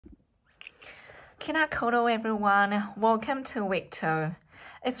Hello everyone, welcome to week 2.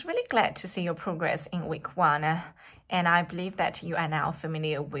 It's really glad to see your progress in week 1, and I believe that you are now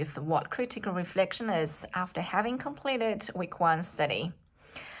familiar with what critical reflection is after having completed week 1 study.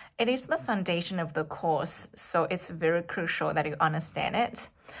 It is the foundation of the course, so it's very crucial that you understand it.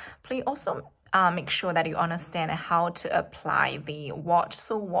 Please also make sure that you understand how to apply the what,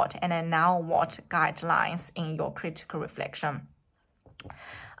 so what, and then now what guidelines in your critical reflection.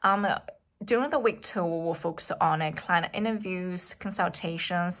 During the week 2, we will focus on client interviews,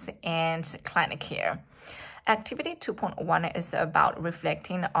 consultations, and client care. Activity 2.1 is about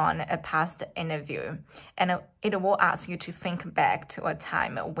reflecting on a past interview, and it will ask you to think back to a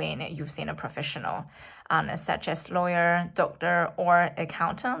time when you've seen a professional, such as lawyer, doctor, or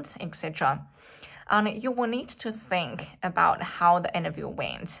accountant, etc. You will need to think about how the interview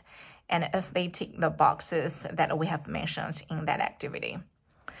went, and if they tick the boxes that we have mentioned in that activity.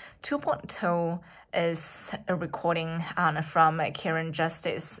 2.2 is a recording from Karen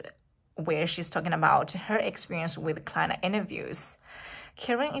Justice, where she's talking about her experience with client interviews.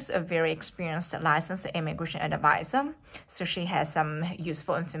 Karen is a very experienced licensed immigration advisor, so she has some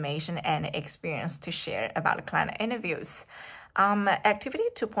useful information and experience to share about client interviews. Activity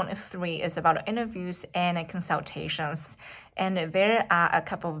 2.3 is about interviews and consultations, and there are a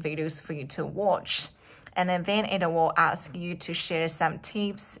couple of videos for you to watch. And then it will ask you to share some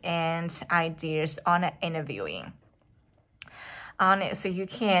tips and ideas on interviewing. So you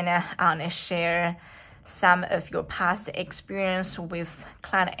can share some of your past experience with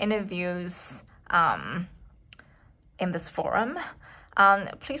client interviews in this forum.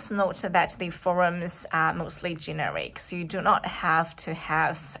 Please note that the forums are mostly generic, so you do not have to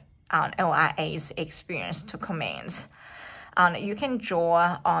have LIA's experience to comment. You can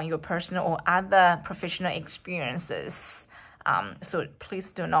draw on your personal or other professional experiences, so please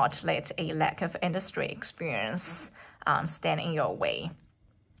do not let a lack of industry experience stand in your way.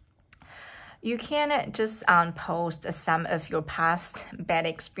 You can just post some of your past bad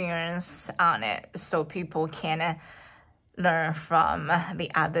experience on it so people can learn from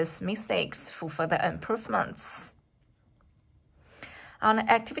the others' mistakes for further improvements.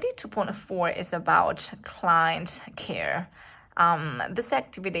 Activity 2.4 is about client care. This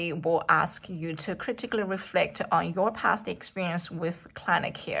activity will ask you to critically reflect on your past experience with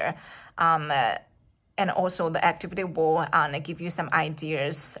client care. And also the activity will give you some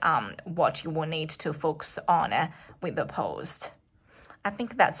ideas what you will need to focus on with the post. I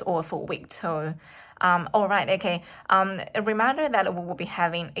think that's all for week 2. All right, okay. A reminder that we will be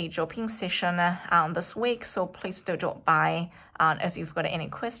having a drop-in session this week, so please do drop by if you've got any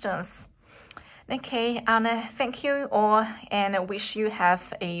questions. Okay, thank you all, and I wish you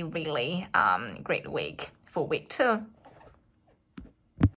have a really great week for week 2.